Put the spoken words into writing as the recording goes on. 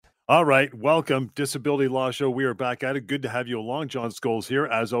All right, welcome, Disability Law Show. We are back at it. Good to have you along. John Scholes here.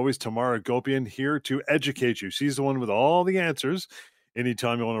 As always, Tamara Gopian here to educate you. She's the one with all the answers.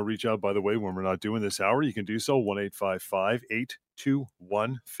 Anytime you want to reach out, by the way, when we're not doing this hour, you can do so,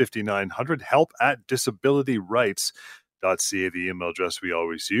 1-855-821-5900, help at disabilityrights.ca, the email address we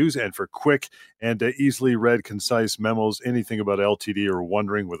always use. And for quick and easily read, concise memos, anything about LTD or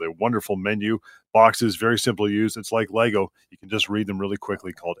wondering, with a wonderful menu, boxes, very simple to use. It's like Lego. You can just read them really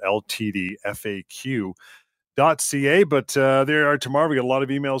quickly, called LTDFAQ.ca. But there are tomorrow. We got a lot of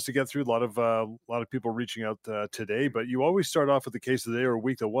emails to get through, a lot of people reaching out today. But you always start off with the case of the day or a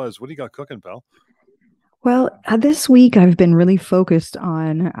week that was. What do you got cooking, pal? Well, this week I've been really focused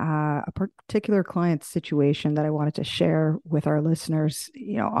on a particular client's situation that I wanted to share with our listeners.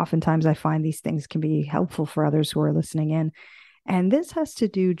 Oftentimes I find these things can be helpful for others who are listening in. And this has to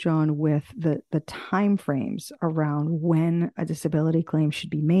do, John, with the timeframes around when a disability claim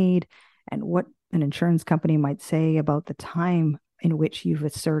should be made and what an insurance company might say about the time in which you've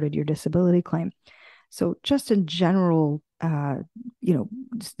asserted your disability claim. So just in general,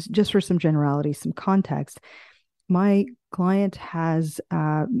 just for some generality, some context, my client has,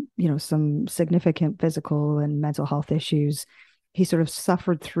 some significant physical and mental health issues. He sort of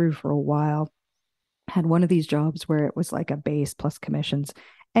suffered through for a while, had one of these jobs where it was like a base plus commissions.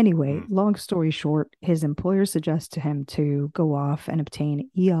 Anyway, long story short, his employer suggests to him to go off and obtain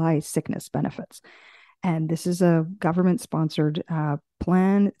EI sickness benefits. And this is a government-sponsored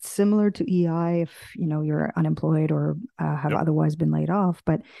plan similar to EI if you're unemployed or have otherwise been laid off.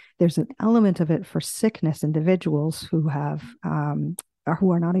 But there's an element of it for sickness individuals who have or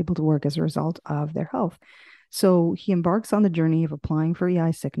who are not able to work as a result of their health. So he embarks on the journey of applying for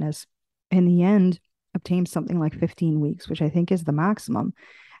EI sickness. In the end, obtains something like 15 weeks, which I think is the maximum,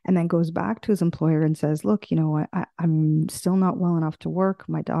 and then goes back to his employer and says, look, I'm still not well enough to work.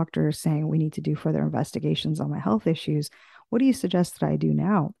 My doctor is saying we need to do further investigations on my health issues. What do you suggest that I do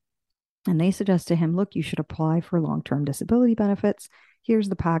now? And they suggest to him, look, you should apply for long-term disability benefits. Here's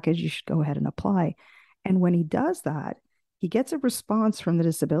the package. You should go ahead and apply. And when he does that, he gets a response from the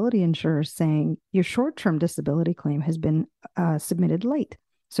disability insurer saying, your short-term disability claim has been submitted late.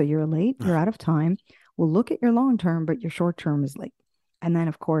 So you're late, you're out of time. We'll look at your long-term, but your short-term is late. And then,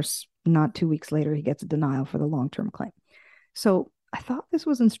 of course, not 2 weeks later, he gets a denial for the long-term claim. So I thought this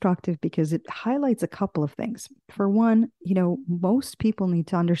was instructive because it highlights a couple of things. For one, most people need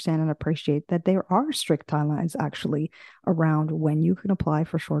to understand and appreciate that there are strict timelines actually around when you can apply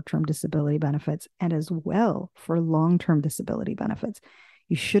for short-term disability benefits and as well for long-term disability benefits.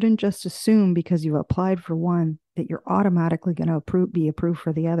 You shouldn't just assume because you've applied for one that you're automatically going to be approved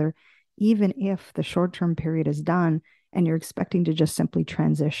for the other, even if the short-term period is done and you're expecting to just simply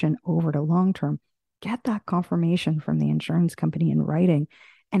transition over to long-term. Get that confirmation from the insurance company in writing.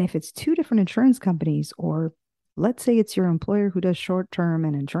 And if it's two different insurance companies, or let's say it's your employer who does short-term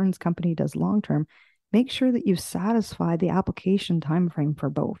and insurance company does long-term, make sure that you've satisfied the application timeframe for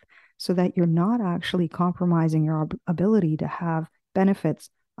both so that you're not actually compromising your ability to have benefits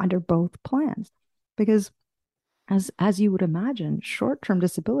under both plans. Because as you would imagine, short-term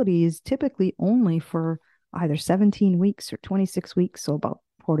disability is typically only for either 17 weeks or 26 weeks, so about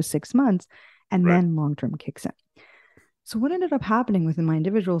 4 to 6 months, and then long-term kicks in. So what ended up happening within my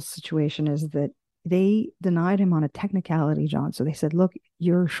individual situation is that they denied him on a technicality, John. So they said, look,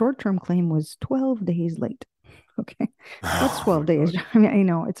 your short-term claim was 12 days late. Okay. What's 12 days? I mean, I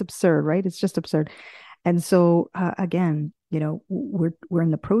know it's absurd, right? It's just absurd. And so again, we're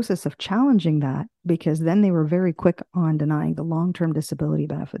in the process of challenging that because then they were very quick on denying the long-term disability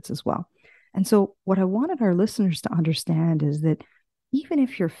benefits as well. And so what I wanted our listeners to understand is that even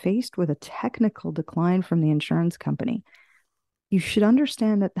if you're faced with a technical decline from the insurance company, you should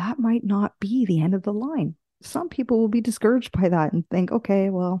understand that that might not be the end of the line. Some people will be discouraged by that and think, okay,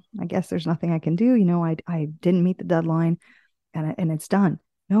 well, I guess there's nothing I can do. I didn't meet the deadline and it's done.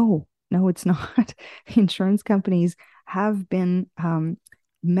 No, it's not. The insurance companies have been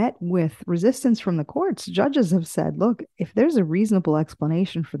met with resistance from the courts. Judges have said, look, if there's a reasonable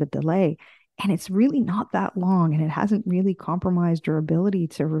explanation for the delay, and it's really not that long, and it hasn't really compromised your ability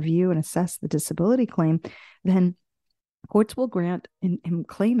to review and assess the disability claim, then courts will grant in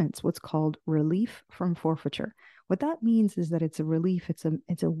claimants what's called relief from forfeiture. What that means is that it's a relief. It's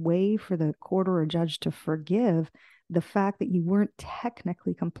a way for the court or a judge to forgive the fact that you weren't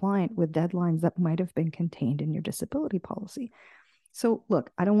technically compliant with deadlines that might have been contained in your disability policy. So look,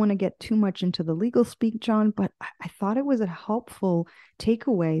 I don't want to get too much into the legal speak, John, but I thought it was a helpful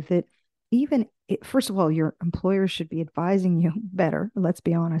takeaway that first of all, your employer should be advising you better, let's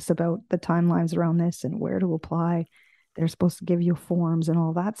be honest, about the timelines around this and where to apply. They're supposed to give you forms and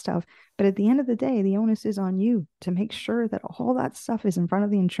all that stuff. But at the end of the day, the onus is on you to make sure that all that stuff is in front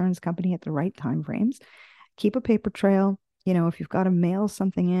of the insurance company at the right time frames. Keep a paper trail. If you've got to mail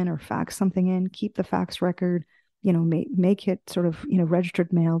something in or fax something in, keep the fax record. Make it sort of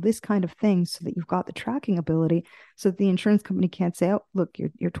registered mail, this kind of thing, so that you've got the tracking ability, so that the insurance company can't say, "Oh, look,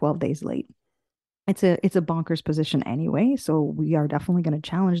 you're 12 days late." It's a bonkers position anyway, so we are definitely going to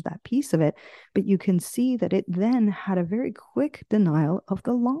challenge that piece of it. But you can see that it then had a very quick denial of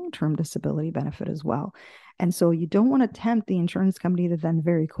the long-term disability benefit as well. And so you don't want to tempt the insurance company to then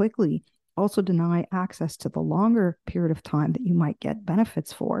very quickly also deny access to the longer period of time that you might get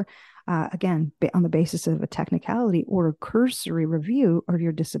benefits for, again, on the basis of a technicality or a cursory review of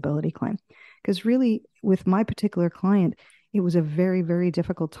your disability claim. Because really, with my particular client, it was a very, very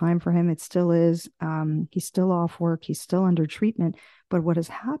difficult time for him. It still is. He's still off work. He's still under treatment. But what has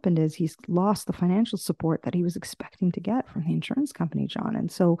happened is he's lost the financial support that he was expecting to get from the insurance company, John.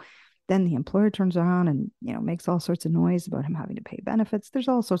 And so then the employer turns around and makes all sorts of noise about him having to pay benefits. There's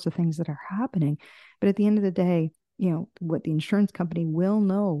all sorts of things that are happening. But at the end of the day, what the insurance company will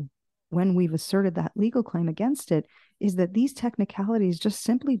know when we've asserted that legal claim against it is that these technicalities just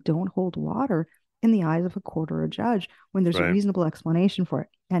simply don't hold water in the eyes of a court or a judge when there's a Right. reasonable explanation for it.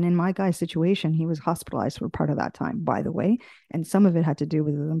 And in my guy's situation, he was hospitalized for part of that time, by the way, and some of it had to do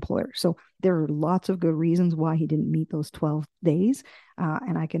with his employer. So there are lots of good reasons why he didn't meet those 12 days.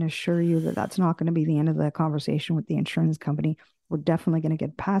 And I can assure you that that's not going to be the end of the conversation with the insurance company. We're definitely going to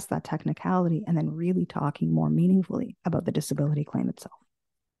get past that technicality and then really talking more meaningfully about the disability claim itself.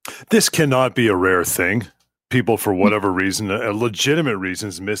 This cannot be a rare thing. People, for whatever reason, legitimate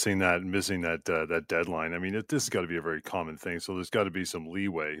reasons, missing that deadline. I mean, this has got to be a very common thing. So there's got to be some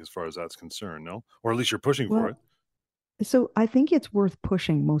leeway as far as that's concerned, no? Or at least you're pushing for Well, it. so I think it's worth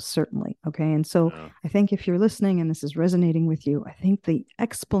pushing, most certainly. Okay. And so Yeah. I think if you're listening and this is resonating with you, I think the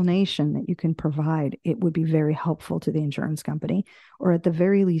explanation that you can provide, it would be very helpful to the insurance company, or at the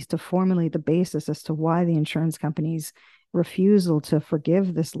very least to formulate the basis as to why the insurance company's refusal to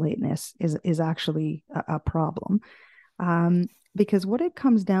forgive this lateness is actually a problem. Because what it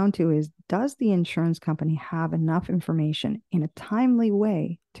comes down to is, does the insurance company have enough information in a timely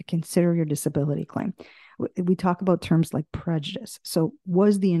way to consider your disability claim? We talk about terms like prejudice. So,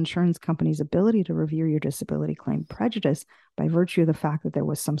 was the insurance company's ability to review your disability claim prejudiced by virtue of the fact that there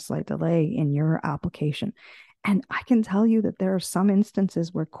was some slight delay in your application? And I can tell you that there are some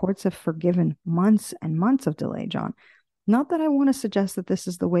instances where courts have forgiven months and months of delay, John. Not that I want to suggest that this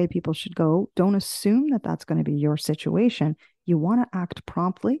is the way people should go. Don't assume that that's going to be your situation. You want to act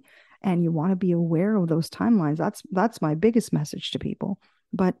promptly and you want to be aware of those timelines. That's my biggest message to people.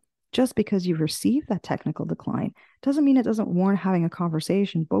 But just because you've received that technical decline doesn't mean it doesn't warrant having a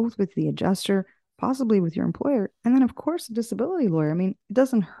conversation both with the adjuster, possibly with your employer, and then of course a disability lawyer. I mean, it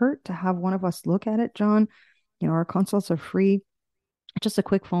doesn't hurt to have one of us look at it, John. Our consults are free. Just a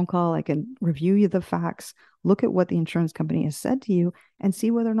quick phone call. I can review you the facts, look at what the insurance company has said to you, and see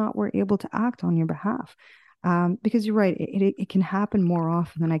whether or not we're able to act on your behalf. Because you're right, it can happen more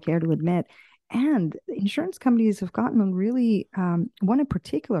often than I care to admit. And insurance companies have gotten really, one in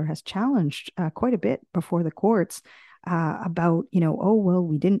particular has challenged quite a bit before the courts about, oh, well,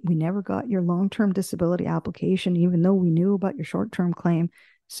 we never got your long-term disability application, even though we knew about your short-term claim.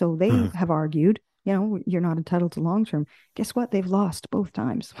 So they have argued, you're not entitled to long-term. Guess what? They've lost both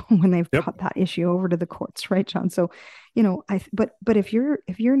times when they've Yep. brought that issue over to the courts, right, John? So, but if you're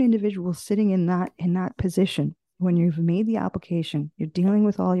an individual sitting in that position when you've made the application, you're dealing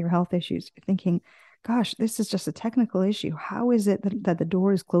with all your health issues, you're thinking, gosh, this is just a technical issue. How is it that the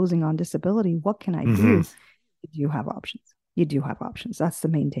door is closing on disability? What can I Hmm. do? You do have options. You do have options. That's the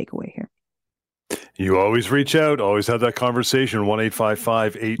main takeaway here. You always reach out, always have that conversation.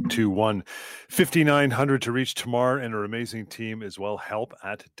 1-855-821-5900 to reach Tamar and her amazing team as well. Help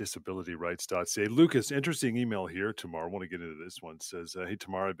at disabilityrights.ca. Lucas, interesting email here. Tamar, I want to get into this one. It says, hey,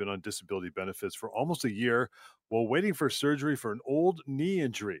 Tamar, I've been on disability benefits for almost a year while waiting for surgery for an old knee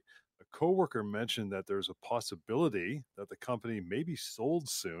injury. A coworker mentioned that there's a possibility that the company may be sold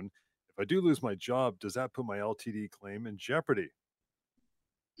soon. If I do lose my job, does that put my LTD claim in jeopardy?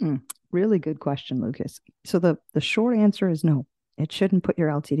 Really good question, Lucas. So the short answer is no. It shouldn't put your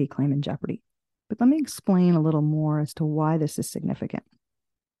LTD claim in jeopardy. But let me explain a little more as to why this is significant.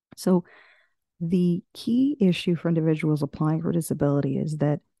 So the key issue for individuals applying for disability is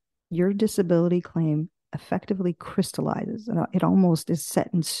that your disability claim effectively crystallizes. It almost is set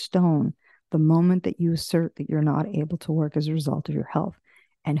in stone the moment that you assert that you're not able to work as a result of your health.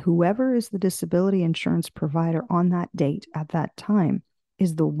 And whoever is the disability insurance provider on that date at that time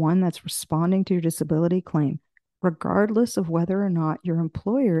is the one that's responding to your disability claim regardless of whether or not your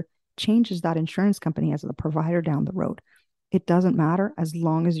employer changes that insurance company as the provider down the road. It doesn't matter as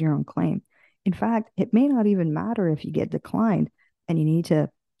long as you're on claim. In fact, it may not even matter if you get declined and you need to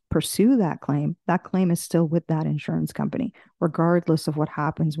pursue that claim. That claim is still with that insurance company, regardless of what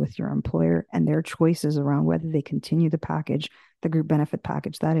happens with your employer and their choices around whether they continue the package, the group benefit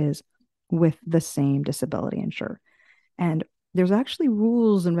package, that is, with the same disability insurer. And there's actually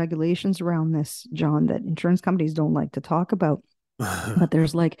rules and regulations around this, John, that insurance companies don't like to talk about. But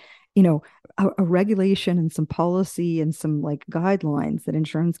there's like, you know, a regulation and some policy and some like guidelines that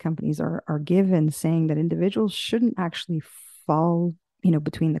insurance companies are given saying that individuals shouldn't actually fall,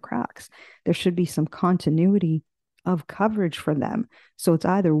 between the cracks. There should be some continuity of coverage for them. So it's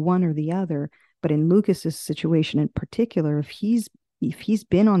either one or the other. But in Lucas's situation in particular, if he's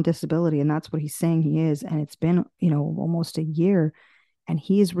been on disability and that's what he's saying he is, and it's been, almost a year, and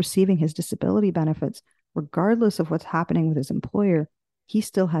he is receiving his disability benefits, regardless of what's happening with his employer, he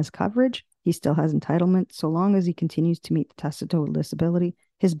still has coverage. He still has entitlement. So long as he continues to meet the test of total disability,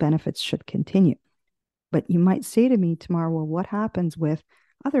 his benefits should continue. But you might say to me tomorrow, well, what happens with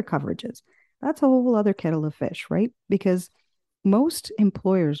other coverages? That's a whole other kettle of fish, right? Because most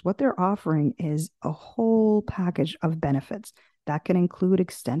employers, what they're offering is a whole package of benefits that can include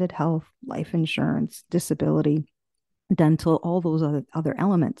extended health, life insurance, disability, dental, all those other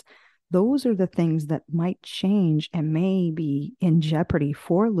elements. Those are the things that might change and may be in jeopardy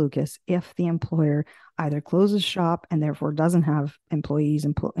for Lucas if the employer either closes shop and therefore doesn't have employees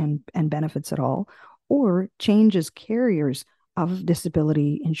and benefits at all, or changes carriers of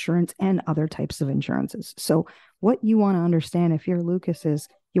disability insurance and other types of insurances. So, what you want to understand if you're Lucas is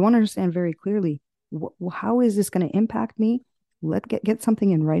you want to understand very clearly how is this going to impact me? Get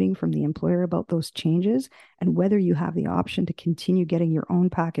something in writing from the employer about those changes and whether you have the option to continue getting your own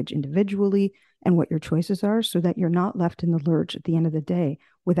package individually and what your choices are so that you're not left in the lurch at the end of the day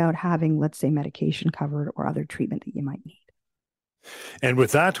without having, let's say, medication covered or other treatment that you might need. And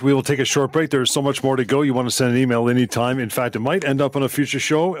with that, we will take a short break. There's so much more to go. You want to send an email anytime. In fact, it might end up on a future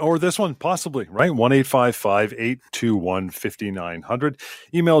show or this one, possibly, right? 1-855-821-5900.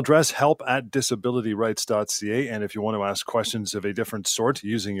 Email address help@disabilityrights.ca. And if you want to ask questions of a different sort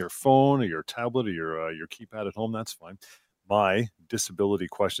using your phone or your tablet or your keypad at home, that's fine.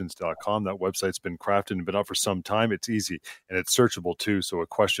 mydisabilityquestions.com. That website's been crafted and been up for some time. It's easy and it's searchable too. So a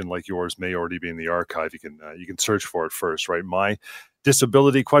question like yours may already be in the archive. You can search for it first, right?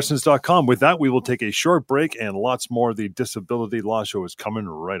 mydisabilityquestions.com. With that, we will take a short break and lots more. The Disability Law Show is coming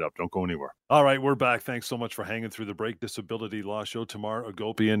right up. Don't go anywhere. All right, we're back. Thanks so much for hanging through the break. Disability Law Show. Tamar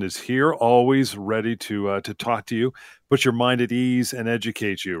Agopian is here, always ready to talk to you, put your mind at ease and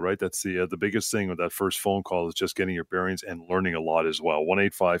educate you, right? That's the biggest thing with that first phone call is just getting your bearings and learning a lot as well.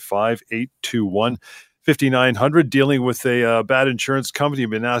 1-855-821-5900. Dealing with a bad insurance company,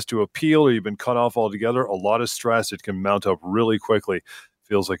 you've been asked to appeal or you've been cut off altogether, a lot of stress. It can mount up really quickly.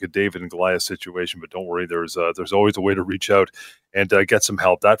 Feels like a David and Goliath situation, but don't worry. There's always a way to reach out and get some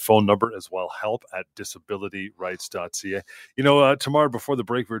help. That phone number as well, help@disabilityrights.ca. Tomorrow before the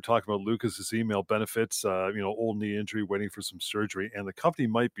break, we were talking about Lucas's email benefits, old knee injury, waiting for some surgery, and the company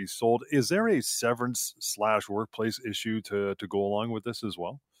might be sold. Is there a severance/workplace issue to go along with this as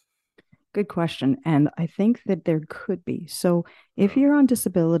well? Good question. And I think that there could be. So, if you're on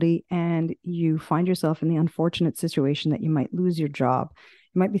disability and you find yourself in the unfortunate situation that you might lose your job,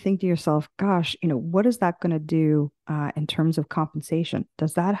 you might be thinking to yourself, gosh, what is that going to do in terms of compensation?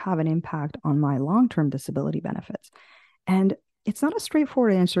 Does that have an impact on my long-term disability benefits? And it's not a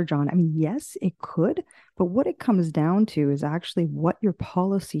straightforward answer, John. I mean, yes, it could, but what it comes down to is actually what your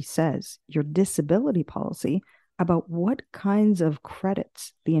policy says, your disability policy, about what kinds of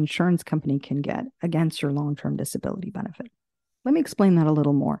credits the insurance company can get against your long-term disability benefit. Let me explain that a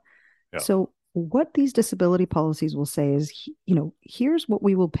little more. Yeah. So what these disability policies will say is, here's what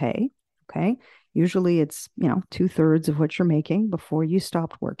we will pay. Okay. Usually it's, 2/3 of what you're making before you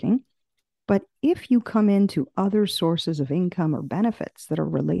stopped working. But if you come into other sources of income or benefits that are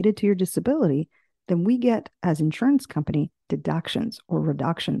related to your disability, then we get, as insurance company, deductions or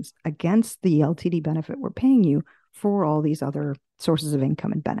reductions against the LTD benefit we're paying you for all these other sources of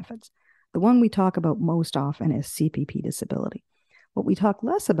income and benefits. The one we talk about most often is CPP disability. What we talk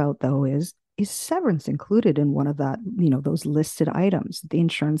less about, though, is severance included in one of that, those listed items that the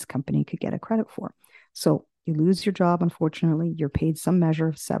insurance company could get a credit for. So you lose your job, unfortunately, you're paid some measure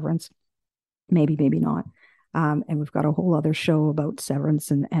of severance, maybe not. And we've got a whole other show about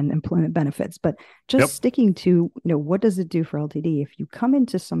severance and employment benefits. But just sticking to, what does it do for LTD? If you come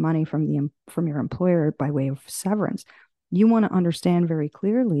into some money from your employer by way of severance, you want to understand very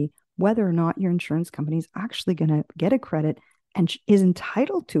clearly whether or not your insurance company is actually going to get a credit and is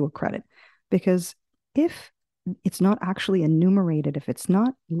entitled to a credit. Because if it's not actually enumerated, if it's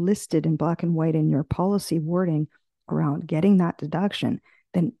not listed in black and white in your policy wording around getting that deduction,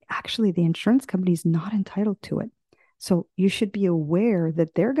 then actually the insurance company is not entitled to it. So you should be aware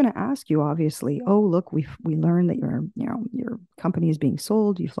that they're going to ask you, obviously, oh, look, we learned that your company is being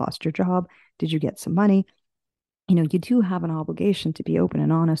sold, you've lost your job, did you get some money? You do have an obligation to be open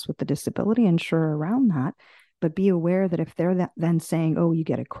and honest with the disability insurer around that, but be aware that if they're then saying, oh, you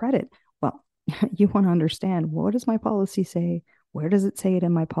get a credit, well, you want to understand, what does my policy say? Where does it say it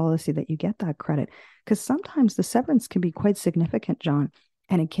in my policy that you get that credit? Because sometimes the severance can be quite significant, John,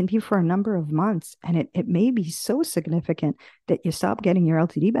 and it can be for a number of months. And it may be so significant that you stop getting your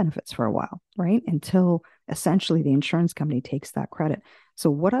LTD benefits for a while, right? Until essentially the insurance company takes that credit. So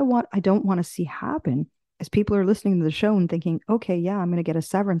what I don't want to see happen is people are listening to the show and thinking, okay, yeah, I'm going to get a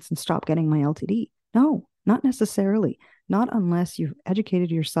severance and stop getting my LTD. No, not necessarily. Not unless you've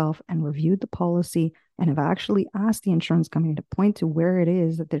educated yourself and reviewed the policy and have actually asked the insurance company to point to where it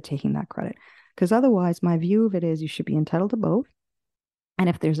is that they're taking that credit. Because otherwise, my view of it is you should be entitled to both. And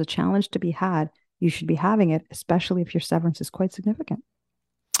if there's a challenge to be had, you should be having it, especially if your severance is quite significant.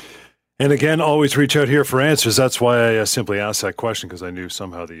 And again, always reach out here for answers. That's why I simply asked that question, because I knew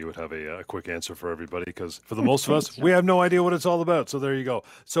somehow that you would have a quick answer for everybody. Because for the most of us, we have no idea what it's all about. So there you go.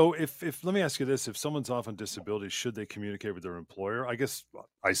 So if let me ask you this: if someone's off on disability, should they communicate with their employer? I guess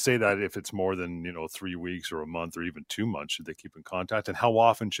I say that if it's more than 3 weeks or a month or even 2 months, should they keep in contact? And how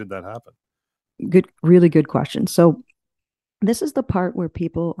often should that happen? Good, really good question. So this is the part where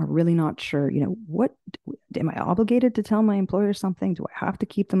people are really not sure, what am I obligated to tell my employer something? Do I have to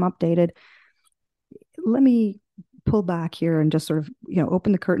keep them updated? Let me pull back here and just sort of,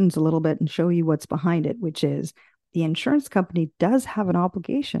 open the curtains a little bit and show you what's behind it, which is the insurance company does have an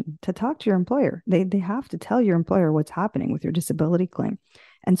obligation to talk to your employer. They have to tell your employer what's happening with your disability claim.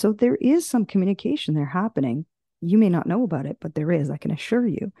 And so there is some communication there happening. You may not know about it, but there is, I can assure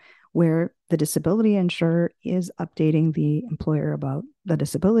you, where the disability insurer is updating the employer about the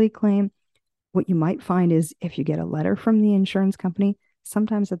disability claim. What you might find is if you get a letter from the insurance company,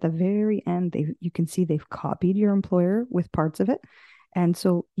 sometimes at the very end, you can see they've copied your employer with parts of it. And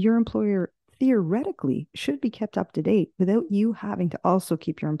so your employer theoretically should be kept up to date without you having to also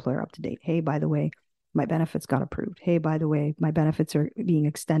keep your employer up to date. Hey, by the way, my benefits got approved. Hey, by the way, my benefits are being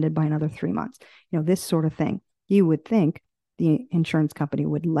extended by another 3 months. This sort of thing. You would think the insurance company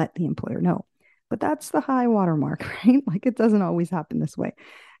would let the employer know. But that's the high watermark, right? Like it doesn't always happen this way.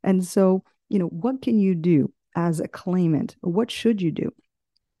 And so, what can you do as a claimant? What should you do?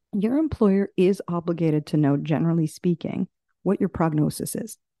 Your employer is obligated to know, generally speaking, what your prognosis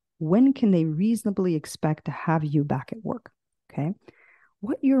is. When can they reasonably expect to have you back at work? Okay.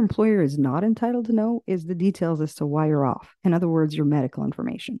 What your employer is not entitled to know is the details as to why you're off. In other words, your medical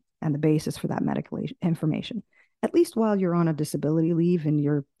information and the basis for that medical information. At least while you're on a disability leave and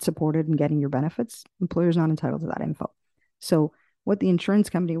you're supported and getting your benefits, employer's not entitled to that info. So what the insurance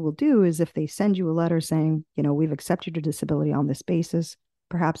company will do is if they send you a letter saying, we've accepted your disability on this basis,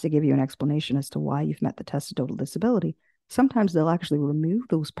 perhaps they give you an explanation as to why you've met the test of total disability. Sometimes they'll actually remove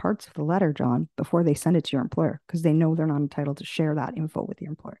those parts of the letter, John, before they send it to your employer because they know they're not entitled to share that info with your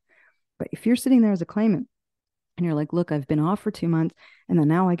employer. But if you're sitting there as a claimant and you're like, look, I've been off for 2 months and then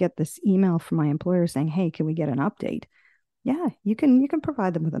now I get this email from my employer saying, hey, can we get an update? Yeah, you can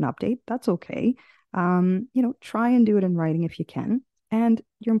provide them with an update. That's okay. Try and do it in writing if you can. And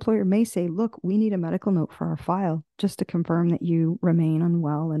your employer may say, look, we need a medical note for our file just to confirm that you remain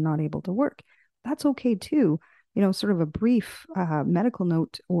unwell and not able to work. That's okay too. Sort of a brief medical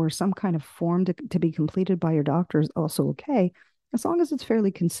note or some kind of form to be completed by your doctor is also okay, as long as it's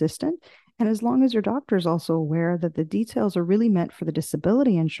fairly consistent. And as long as your doctor is also aware that the details are really meant for the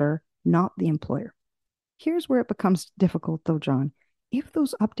disability insurer, not the employer. Here's where it becomes difficult though, John. If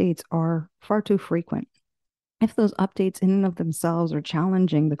those updates are far too frequent, if those updates in and of themselves are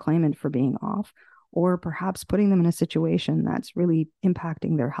challenging the claimant for being off, or perhaps putting them in a situation that's really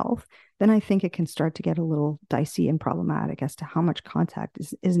impacting their health, then I think it can start to get a little dicey and problematic as to how much contact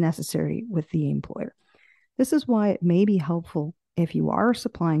is necessary with the employer. This is why it may be helpful if you are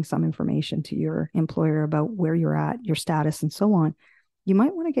supplying some information to your employer about where you're at, your status, and so on. You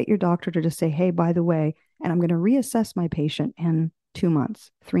might want to get your doctor to just say, hey, by the way, and I'm going to reassess my patient in 2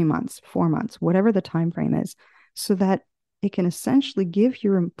 months, 3 months, 4 months, whatever the time frame is, so that it can essentially give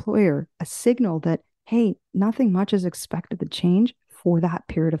your employer a signal that, hey, nothing much is expected to change for that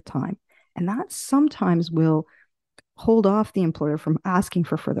period of time. And that sometimes will hold off the employer from asking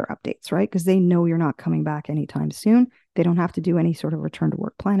for further updates, right? Because they know you're not coming back anytime soon. They don't have to do any sort of return to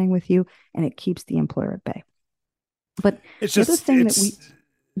work planning with you, and it keeps the employer at bay. But It's the other just thing that it's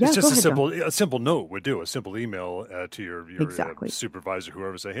yeah, go just ahead, John. a simple note would do, a simple email to your Exactly. supervisor,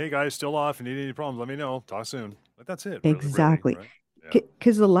 whoever, say, hey guys, still off. If you need any problems, let me know. Talk soon. But that's it, really, Exactly. right? Yeah.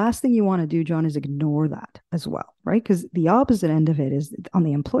 Because the last thing you want to do, John, is ignore that as well, right? Because the opposite end of it is on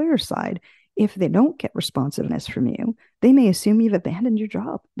the employer side, if they don't get responsiveness from you, they may assume you've abandoned your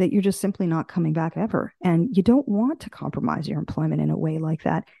job, that you're just simply not coming back ever. And you don't want to compromise your employment in a way like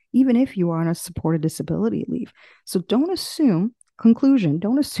that, even if you are on a supported disability leave. So don't assume, conclusion,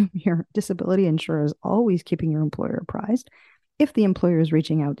 don't assume your disability insurer is always keeping your employer apprised. If the employer is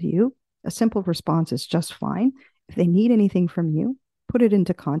reaching out to you, a simple response is just fine. If they need anything from you, put it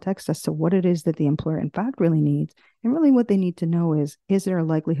into context as to what it is that the employer in fact really needs. And really what they need to know is there a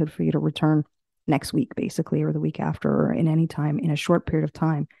likelihood for you to return next week, basically, or the week after, or in any time in a short period of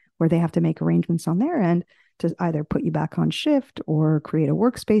time where they have to make arrangements on their end to either put you back on shift or create a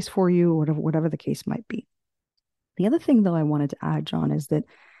workspace for you, or whatever the case might be. The other thing, though, I wanted to add, John, is that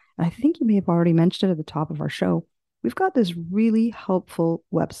I think you may have already mentioned it at the top of our show. We've got this really helpful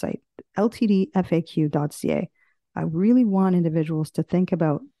website, ltdfaq.ca. I really want individuals to think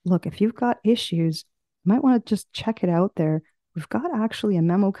about, look, if you've got issues, you might want to just check it out there. We've got actually a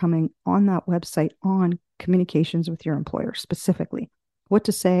memo coming on that website on communications with your employer specifically, what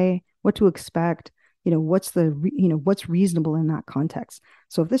to say, what to expect, what's reasonable in that context.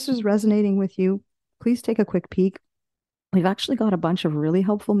 So if this is resonating with you, please take a quick peek. We've actually got a bunch of really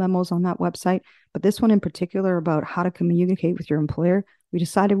helpful memos on that website, but this one in particular about how to communicate with your employer, we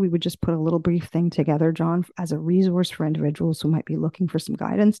decided we would just put a little brief thing together, John, as a resource for individuals who might be looking for some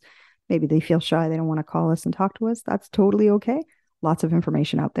guidance. Maybe they feel shy, they don't want to call us and talk to us. That's totally okay. Lots of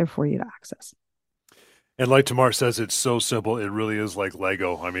information out there for you to access. And like Tamar says, it's so simple. It really is like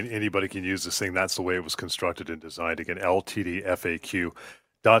Lego. I mean, anybody can use this thing. That's the way it was constructed and designed. Again, ltdfaq.ca.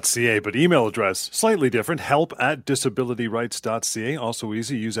 But email address, slightly different, help@disabilityrights.ca. Also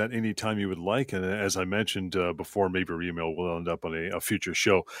easy. Use that anytime you would like. And as I mentioned before, maybe your email will end up on a future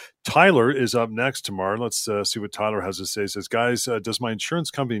show. Tyler is up next tomorrow. Let's see what Tyler has to say. He says, guys, does my insurance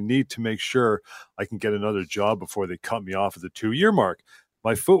company need to make sure I can get another job before they cut me off at the 2-year mark?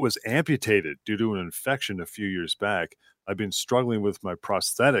 My foot was amputated due to an infection a few years back. I've been struggling with my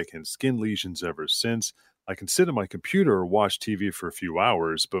prosthetic and skin lesions ever since. I can sit at my computer or watch TV for a few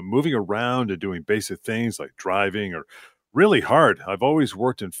hours, but moving around and doing basic things like driving are really hard. I've always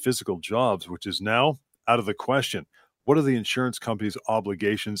worked in physical jobs, which is now out of the question. What are the insurance company's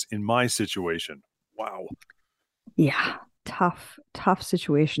obligations in my situation? Wow. Yeah, tough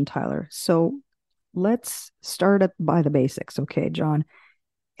situation, Tyler. So let's start by the basics, okay, John?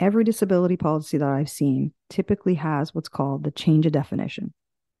 Every disability policy that I've seen typically has what's called the change of definition.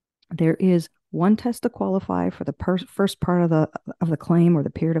 There is one test to qualify for the first part of the claim or the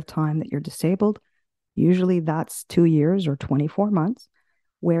period of time that you're disabled. Usually that's 2 years or 24 months,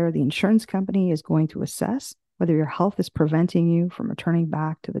 where the insurance company is going to assess whether your health is preventing you from returning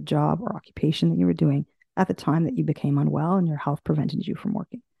back to the job or occupation that you were doing at the time that you became unwell and your health prevented you from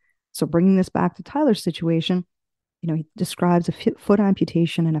working. So bringing this back to Tyler's situation, he describes a foot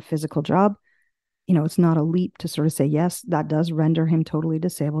amputation in a physical job. It's not a leap to sort of say, yes, that does render him totally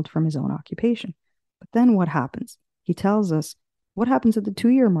disabled from his own occupation. But then what happens? He tells us what happens at the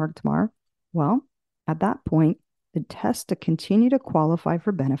 2-year mark, Tamar. Well, at that point, the test to continue to qualify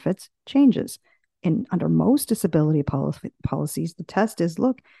for benefits changes. And under most disability policies, the test is,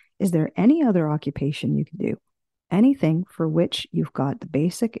 look, is there any other occupation you can do? Anything for which you've got the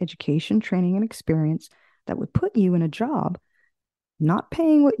basic education, training, and experience that would put you in a job, not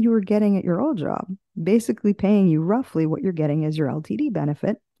paying what you were getting at your old job, basically paying you roughly what you're getting as your LTD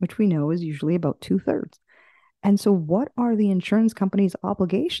benefit, which we know is usually about 2/3. And so, what are the insurance company's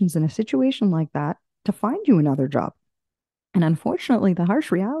obligations in a situation like that to find you another job? And unfortunately, the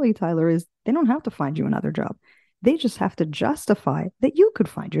harsh reality, Tyler, is they don't have to find you another job. They just have to justify that you could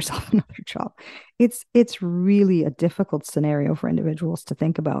find yourself another job. It's really a difficult scenario for individuals to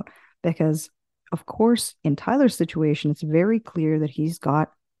think about because, of course, in Tyler's situation, it's very clear that he's got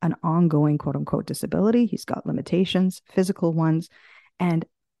an ongoing quote unquote disability. He's got limitations, physical ones. And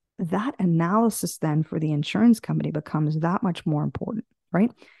that analysis then for the insurance company becomes that much more important,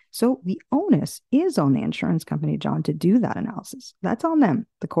 right? So the onus is on the insurance company, John, to do that analysis. That's on them.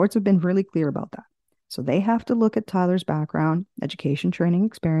 The courts have been really clear about that. So they have to look at Tyler's background, education, training,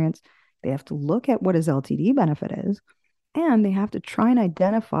 experience. They have to look at what his LTD benefit is, and they have to try and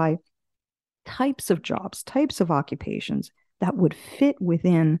identify types of jobs, types of occupations that would fit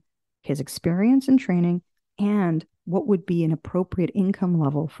within his experience and training and what would be an appropriate income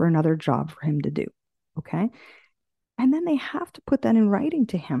level for another job for him to do. Okay. And then they have to put that in writing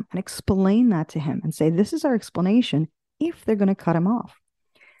to him and explain that to him and say, this is our explanation if they're going to cut him off.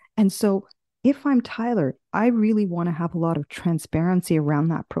 And so if I'm Tyler, I really want to have a lot of transparency around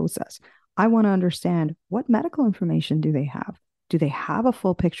that process. I want to understand what medical information do they have? Do they have a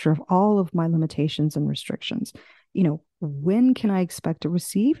full picture of all of my limitations and restrictions? When can I expect to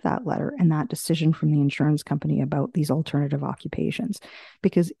receive that letter and that decision from the insurance company about these alternative occupations?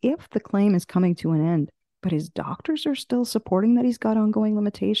 Because if the claim is coming to an end, but his doctors are still supporting that he's got ongoing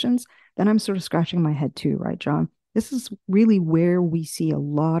limitations, then I'm sort of scratching my head too, right, John? This is really where we see a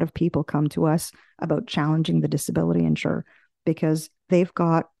lot of people come to us about challenging the disability insurer because they've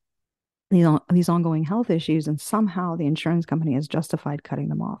got these ongoing health issues and somehow the insurance company has justified cutting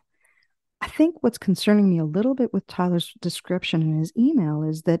them off. I think what's concerning me a little bit with Tyler's description in his email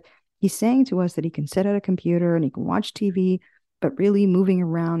is that he's saying to us that he can sit at a computer and he can watch TV, but really moving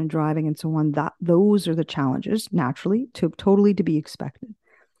around and driving and so on, that those are the challenges naturally to be expected.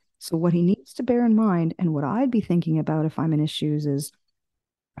 So what he needs to bear in mind, and what I'd be thinking about if I'm in issues is,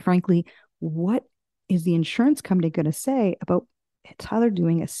 frankly, what is the insurance company going to say about Tyler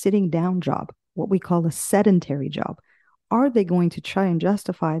doing a sitting down job, what we call a sedentary job? Are they going to try and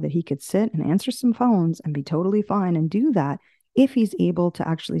justify that he could sit and answer some phones and be totally fine and do that if he's able to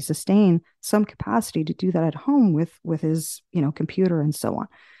actually sustain some capacity to do that at home with his computer and so on?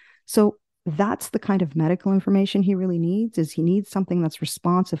 So that's the kind of medical information he really needs. Is he needs something that's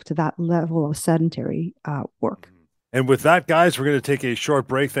responsive to that level of sedentary work. And with that, guys, we're going to take a short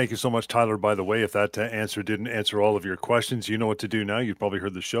break. Thank you so much, Tyler, by the way. If that answer didn't answer all of your questions, you know what to do now. You've probably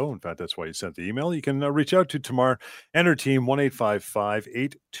heard the show. In fact, that's why you sent the email. You can reach out to Tamar and her team,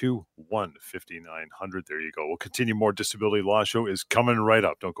 1-855-821-5900. There you go. We'll continue. More Disability Law Show is coming right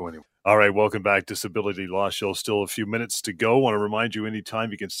up. Don't go anywhere. All right, welcome back. Disability Law Show. Still a few minutes to go. Want to remind you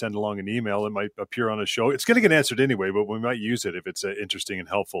anytime you can send along an email. It might appear on a show. It's going to get answered anyway, but we might use it if it's interesting and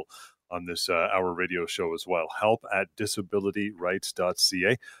helpful on this our radio show as well.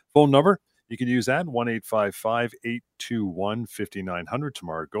 help@disabilityrights.ca. Phone number, you can use that, 1-855-821-5900.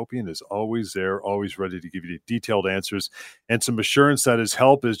 Tamara Gopian is always there, always ready to give you detailed answers and some assurance that his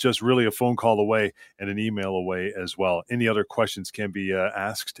help is just really a phone call away and an email away as well. Any other questions can be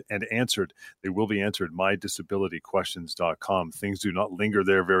asked and answered. They will be answered, mydisabilityquestions.com. Things do not linger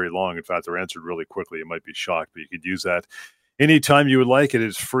there very long. In fact, they're answered really quickly. You might be shocked, but you could use that anytime you would like. It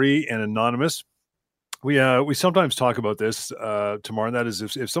is free and anonymous. We sometimes talk about this, Tamar, and that is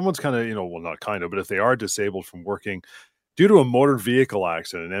if someone's kind of, well, not kind of, but if they are disabled from working due to a motor vehicle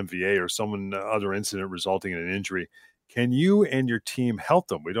accident, an MVA, or some other incident resulting in an injury, can you and your team help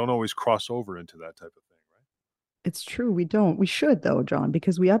them? We don't always cross over into that type of thing, right? It's true. We don't. We should, though, John,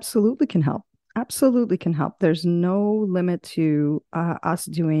 because we absolutely can help. Absolutely can help. There's no limit to us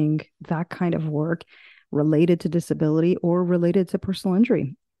doing that kind of work related to disability or related to personal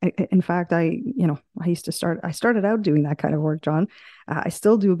injury. In fact, I started out doing that kind of work, John. I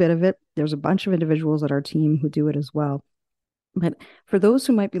still do a bit of it. There's a bunch of individuals at our team who do it as well. But for those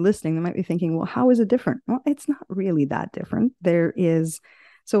who might be listening, they might be thinking, well, how is it different? Well, it's not really that different.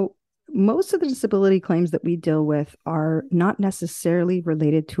 So most of the disability claims that we deal with are not necessarily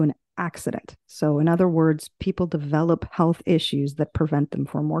related to an accident. So in other words, people develop health issues that prevent them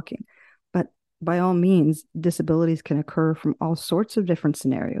from working. But by all means, disabilities can occur from all sorts of different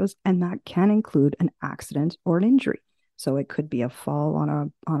scenarios, and that can include an accident or an injury. So it could be a fall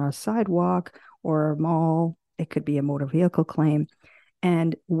on a sidewalk or a mall. It could be a motor vehicle claim.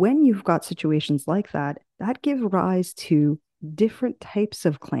 And when you've got situations like that, that gives rise to different types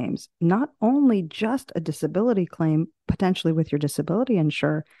of claims, not only just a disability claim potentially with your disability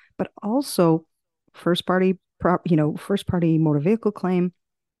insurer, but also first party motor vehicle claim.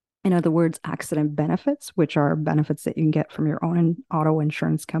 In other words, accident benefits, which are benefits that you can get from your own auto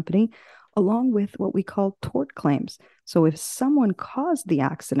insurance company, along with what we call tort claims. So if someone caused the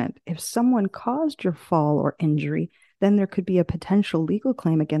accident, if someone caused your fall or injury, then there could be a potential legal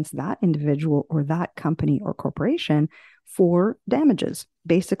claim against that individual or that company or corporation for damages,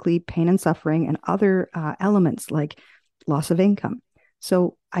 basically pain and suffering and other elements like loss of income.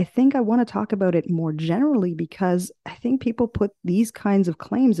 So I think I want to talk about it more generally because I think people put these kinds of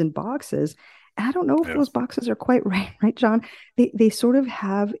claims in boxes. And I don't know if those boxes are quite right, John? They sort of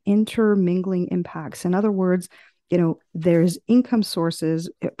have intermingling impacts. In other words, there's income sources,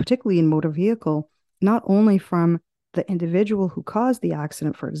 particularly in motor vehicle, not only from the individual who caused the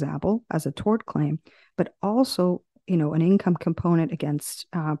accident, for example, as a tort claim, but also, an income component against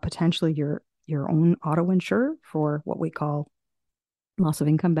potentially your own auto insurer for what we call loss of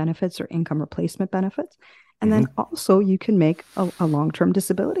income benefits or income replacement benefits. And then also you can make a long-term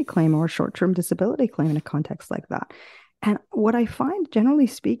disability claim or a short-term disability claim in a context like that. And what I find, generally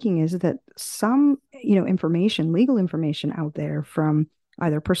speaking, is that some, information, legal information out there from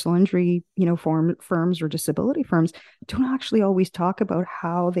either personal injury, firms or disability firms don't actually always talk about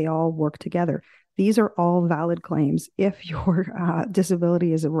how they all work together. These are all valid claims if your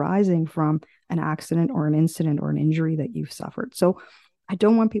disability is arising from an accident or an incident or an injury that you've suffered. So I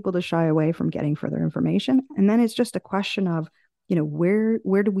don't want people to shy away from getting further information. And then it's just a question of,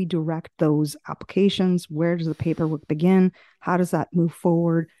 where do we direct those applications? Where does the paperwork begin? How does that move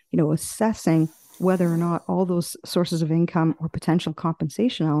forward? Assessing whether or not all those sources of income or potential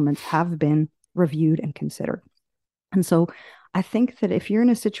compensation elements have been reviewed and considered. And so I think that if you're in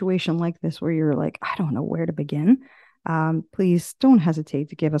a situation like this where you're like, I don't know where to begin, please don't hesitate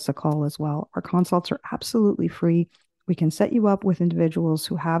to give us a call as well. Our consults are absolutely free. We can set you up with individuals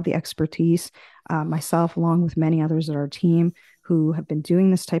who have the expertise, myself, along with many others at our team who have been doing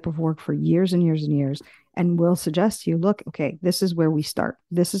this type of work for years and years and years. And we'll suggest to you, look, okay, this is where we start.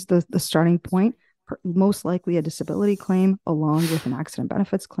 This is the starting point. Most likely a disability claim along with an accident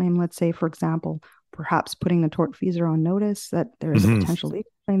benefits claim, let's say, for example, perhaps putting the tortfeasor on notice that there is a potential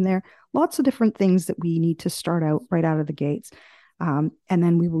legal claim there. Lots of different things that we need to start out right out of the gates. And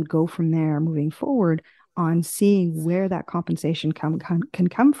then we would go from there moving forward on seeing where that compensation can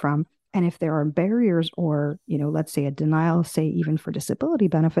come from. And if there are barriers or, let's say a denial, say even for disability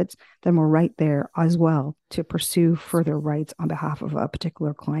benefits, then we're right there as well to pursue further rights on behalf of a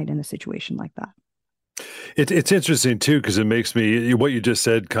particular client in a situation like that. It's interesting too, because it makes me, what you just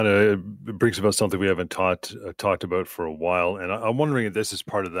said kind of brings about something we haven't talked about for a while, and I'm wondering if this is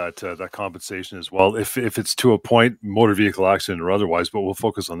part of that compensation as well, if it's to a point, motor vehicle accident or otherwise. But we'll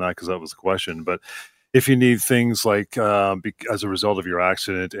focus on that because that was the question. But if you need things like as a result of your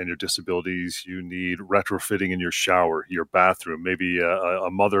accident and your disabilities, you need retrofitting in your shower, your bathroom, maybe a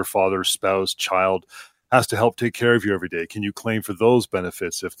mother, father, spouse, child has to help take care of you every day. Can you claim for those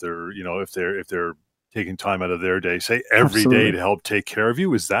benefits if they're, if they're taking time out of their day, say every day, Absolutely. to help take care of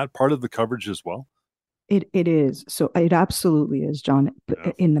you? Is that part of the coverage as well? It is. So it absolutely is, John.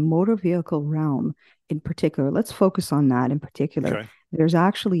 Yeah. In the motor vehicle realm in particular, let's focus on that in particular. Okay. There's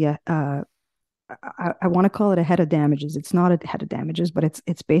actually I want to call it a head of damages. It's not a head of damages, but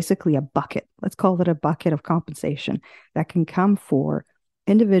it's basically a bucket. Let's call it a bucket of compensation that can come for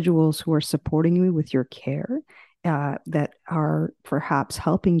individuals who are supporting you with your care, that are perhaps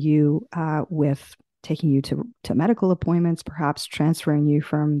helping you with taking you to medical appointments, perhaps transferring you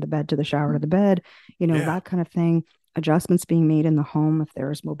from the bed to the shower to the bed, Yeah. that kind of thing. Adjustments being made in the home if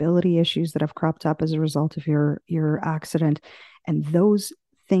there's mobility issues that have cropped up as a result of your accident, and those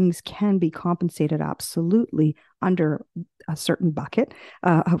things can be compensated absolutely under a certain bucket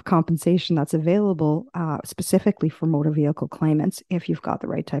of compensation that's available specifically for motor vehicle claimants if you've got the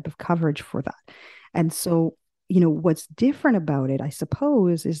right type of coverage for that. And so, what's different about it, I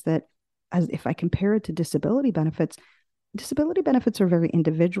suppose, is that as if I compare it to disability benefits are very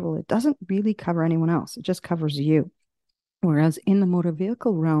individual. It doesn't really cover anyone else. It just covers you. Whereas in the motor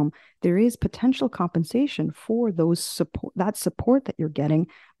vehicle realm, there is potential compensation for that support that you're getting,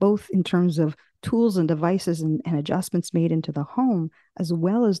 both in terms of tools and devices and adjustments made into the home, as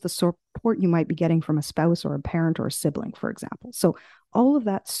well as the support you might be getting from a spouse or a parent or a sibling, for example. So all of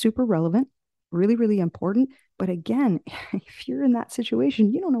that's super relevant, really, really important. But again, if you're in that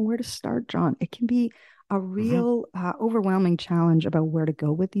situation, you don't know where to start, John. It can be a Hmm. real overwhelming challenge about where to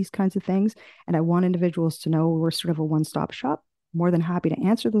go with these kinds of things. And I want individuals to know we're sort of a one-stop shop. More than happy to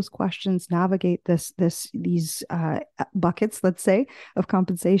answer those questions, navigate these buckets, let's say, of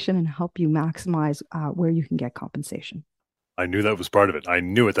compensation, and help you maximize where you can get compensation. I knew that was part of it. I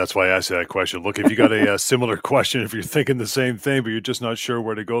knew it. That's why I asked that question. Look, if you got a similar question, if you're thinking the same thing, but you're just not sure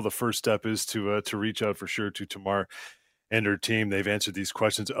where to go, the first step is to reach out for sure to Tamar and her team. They've answered these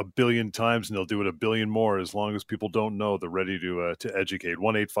questions a billion times, and they'll do it a billion more as long as people don't know. They're ready to educate.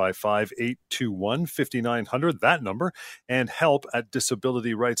 1-855-821-5900, that number, and help at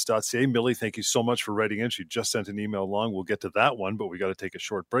disabilityrights.ca. Millie, thank you so much for writing in. She just sent an email along. We'll get to that one, but we got to take a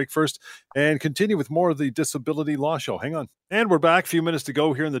short break first and continue with more of the Disability Law Show. Hang on. And we're back. A few minutes to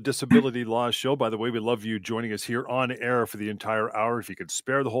go here in the Disability Law Show. By the way, we love you joining us here on air for the entire hour. If you could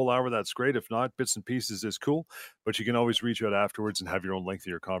spare the whole hour, that's great. If not, bits and pieces is cool. But you can always reach out afterwards and have your own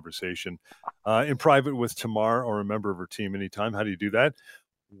lengthier conversation in private with Tamar or a member of her team anytime. How do you do that?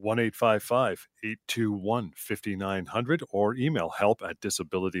 1-855-821-5900 or email help at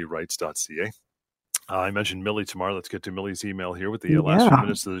disabilityrights.ca. I mentioned Millie Tamar. Let's get to Millie's email here with the last few Yeah.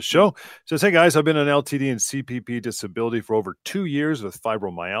 minutes of the show. It says, hey guys, I've been on LTD and CPP disability for over 2 years with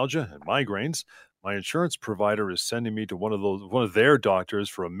fibromyalgia and migraines. My insurance provider is sending me to one of their doctors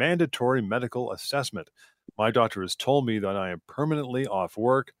for a mandatory medical assessment. My doctor has told me that I am permanently off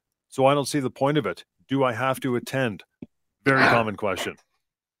work, so I don't see the point of it. Do I have to attend? Very common question.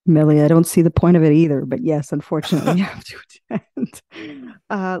 Millie, I don't see the point of it either, but yes, unfortunately, you have to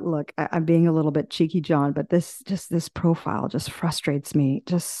attend. Look, I'm being a little bit cheeky, John, but this profile just frustrates me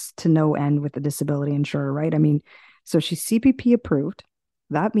just to no end with the disability insurer, right? I mean, so she's CPP approved.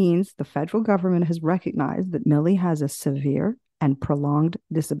 That means the federal government has recognized that Millie has a severe and prolonged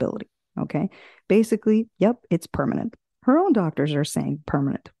disability. Okay. Basically, yep, it's permanent. Her own doctors are saying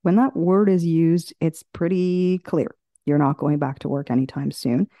permanent. When that word is used, it's pretty clear. You're not going back to work anytime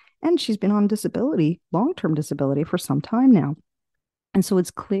soon. And she's been on disability, long term disability, for some time now. And so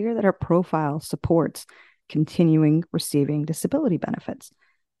it's clear that her profile supports continuing receiving disability benefits.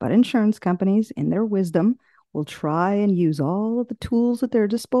 But insurance companies, in their wisdom, will try and use all of the tools at their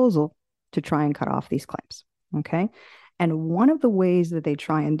disposal to try and cut off these claims. Okay. And one of the ways that they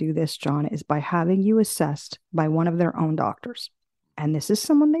try and do this, John, is by having you assessed by one of their own doctors. And this is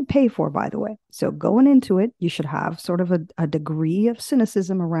someone they pay for, by the way. So going into it, you should have sort of a degree of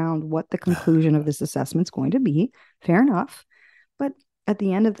cynicism around what the conclusion of this assessment is going to be. Fair enough. But at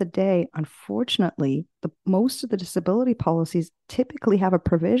the end of the day, unfortunately, most of the disability policies typically have a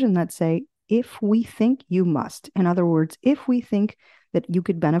provision that say, if we think you must, in other words, if we think that you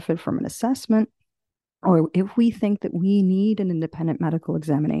could benefit from an assessment, or if we think that we need an independent medical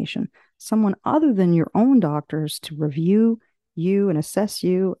examination, someone other than your own doctors to review you and assess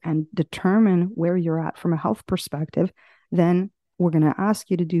you and determine where you're at from a health perspective, then we're going to ask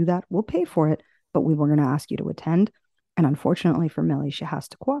you to do that. We'll pay for it, but we're going to ask you to attend. And unfortunately for Millie, she has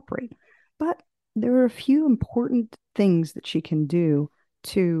to cooperate. But there are a few important things that she can do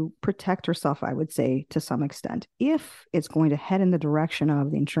to protect herself, I would say, to some extent, if it's going to head in the direction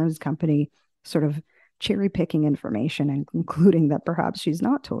of the insurance company sort of cherry picking information and concluding that perhaps she's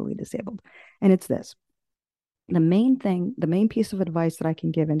not totally disabled. And it's this. The main piece of advice that I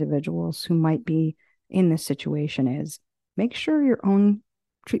can give individuals who might be in this situation is make sure your own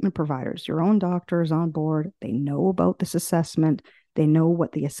treatment providers, your own doctors on board, they know about this assessment. They know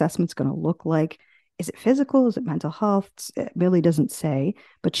what the assessment's going to look like. Is it physical? Is it mental health? It really doesn't say,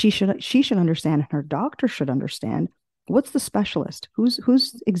 but she should understand, and her doctor should understand what's the specialist,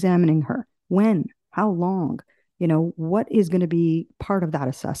 who's examining her, when, how long, what is going to be part of that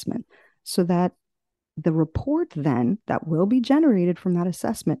assessment, so that the report then that will be generated from that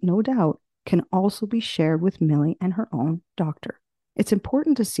assessment, no doubt, can also be shared with Millie and her own doctor. It's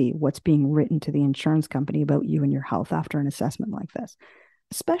important to see what's being written to the insurance company about you and your health after an assessment like this,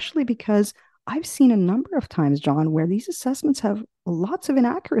 especially because I've seen a number of times, John, where these assessments have lots of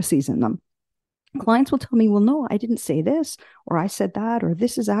inaccuracies in them. Clients will tell me, well, no, I didn't say this, or I said that, or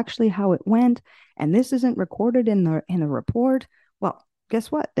this is actually how it went, and this isn't recorded in the report. Well,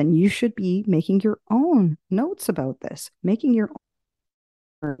 guess what? Then you should be making your own notes about this, making your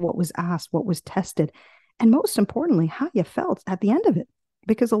own, what was asked, what was tested, and most importantly, how you felt at the end of it.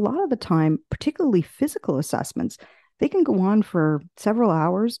 Because a lot of the time, particularly physical assessments, they can go on for several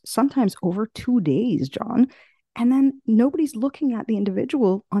hours, sometimes over 2 days, John. And then nobody's looking at the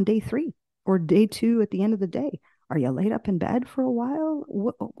individual on day 3 or day 2 at the end of the day. Are you laid up in bed for a while?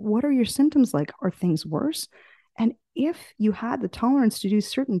 What are your symptoms like? Are things worse? And if you had the tolerance to do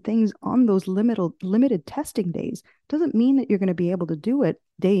certain things on those limited testing days, doesn't mean that you're going to be able to do it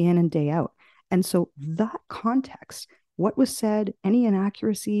day in and day out. And so that context, what was said, any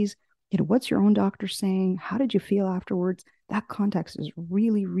inaccuracies, what's your own doctor saying? How did you feel afterwards? That context is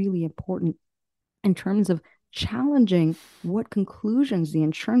really, really important in terms of challenging what conclusions the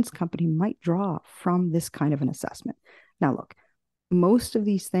insurance company might draw from this kind of an assessment. Now, look, most of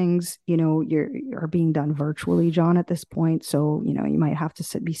these things, are being done virtually, John, at this point. So, you might have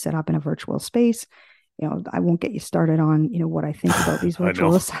to be set up in a virtual space. I won't get you started on, what I think about these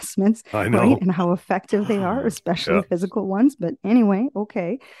virtual assessments, I know. right? And how effective they are, especially physical ones. But anyway,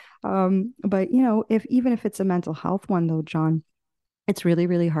 okay. But even if it's a mental health one though, John, it's really,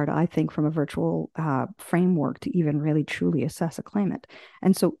 really hard, I think, from a virtual framework to even really truly assess a claimant.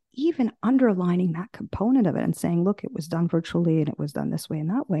 And so even underlining that component of it and saying, look, it was done virtually and it was done this way and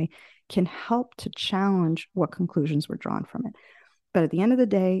that way can help to challenge what conclusions were drawn from it. But at the end of the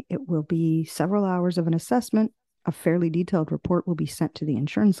day, it will be several hours of an assessment. A fairly detailed report will be sent to the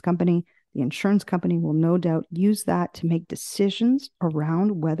insurance company. The insurance company will no doubt use that to make decisions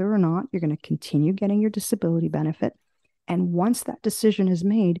around whether or not you're going to continue getting your disability benefit. And once that decision is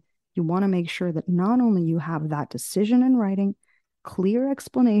made, you want to make sure that not only you have that decision in writing, clear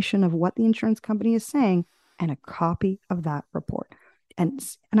explanation of what the insurance company is saying, and a copy of that report.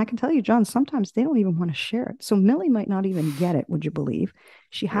 And I can tell you, John, sometimes they don't even want to share it. So Millie might not even get it, would you believe?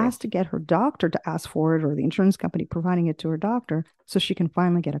 She Yeah. has to get her doctor to ask for it, or the insurance company providing it to her doctor so she can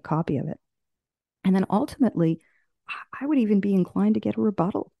finally get a copy of it. And then ultimately, I would even be inclined to get a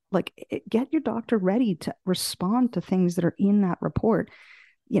rebuttal. Like, get your doctor ready to respond to things that are in that report.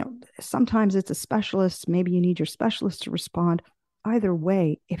 Sometimes it's a specialist. Maybe you need your specialist to respond. Either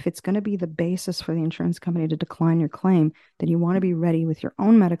way, if it's going to be the basis for the insurance company to decline your claim, then you want to be ready with your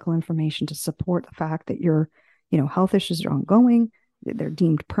own medical information to support the fact that your, health issues are ongoing. They're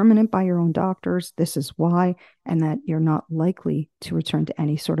deemed permanent by your own doctors. This is why, and that you're not likely to return to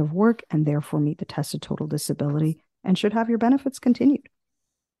any sort of work and therefore meet the test of total disability and should have your benefits continued.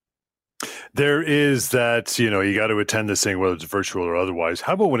 There is that, you got to attend this thing, whether it's virtual or otherwise.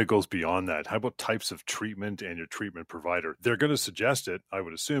 How about when it goes beyond that? How about types of treatment and your treatment provider? They're going to suggest it, I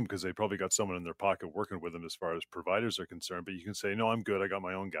would assume, because they probably got someone in their pocket working with them as far as providers are concerned. But you can say, no, I'm good. I got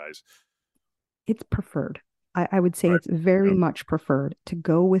my own guys. It's preferred. I would say Right. it's very Yeah. much preferred to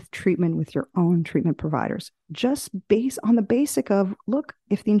go with treatment with your own treatment providers, just based on the basic of, look,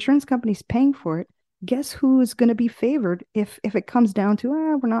 if the insurance company's paying for it, guess who is going to be favored if it comes down to,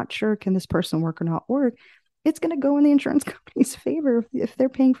 we're not sure, can this person work or not work? It's going to go in the insurance company's favor if they're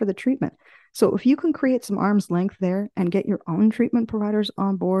paying for the treatment. So if you can create some arm's length there and get your own treatment providers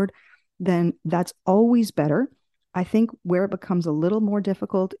on board, then that's always better. I think where it becomes a little more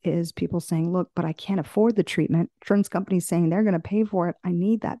difficult is people saying, look, but I can't afford the treatment. Insurance companies saying they're going to pay for it. I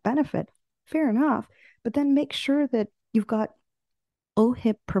need that benefit. Fair enough. But then make sure that you've got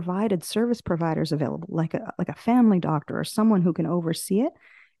OHIP provided service providers available, like a family doctor or someone who can oversee it.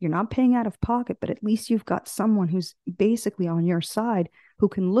 You're not paying out of pocket, but at least you've got someone who's basically on your side who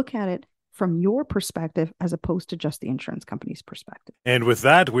can look at it from your perspective as opposed to just the insurance company's perspective. And with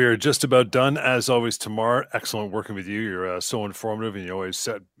that, we are just about done. As always, Tamar, excellent working with you. You're so informative, and you always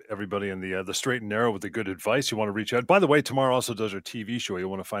set everybody in the straight and narrow with the good advice. You want to reach out. By the way, Tamar also does her TV show. You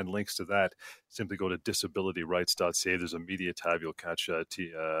want to find links to that. Simply go to disabilityrights.ca. There's a media tab. You'll catch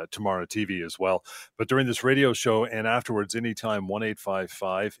Tamar on TV as well. But during this radio show and afterwards, anytime,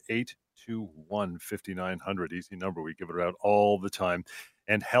 1-855-821-5900. Easy number. We give it out all the time.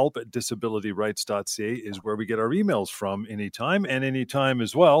 And help at disabilityrights.ca is where we get our emails from anytime, and anytime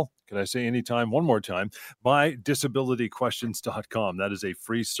as well. Can I say anytime one more time? By disabilityquestions.com. That is a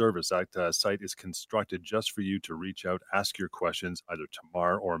free service. That site is constructed just for you to reach out, ask your questions. Either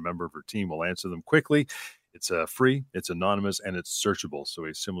Tamar or a member of her team will answer them quickly. It's free, it's anonymous, and it's searchable. So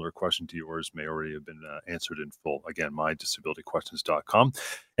a similar question to yours may already have been answered in full. Again, mydisabilityquestions.com.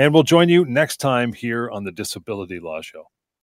 And we'll join you next time here on the Disability Law Show.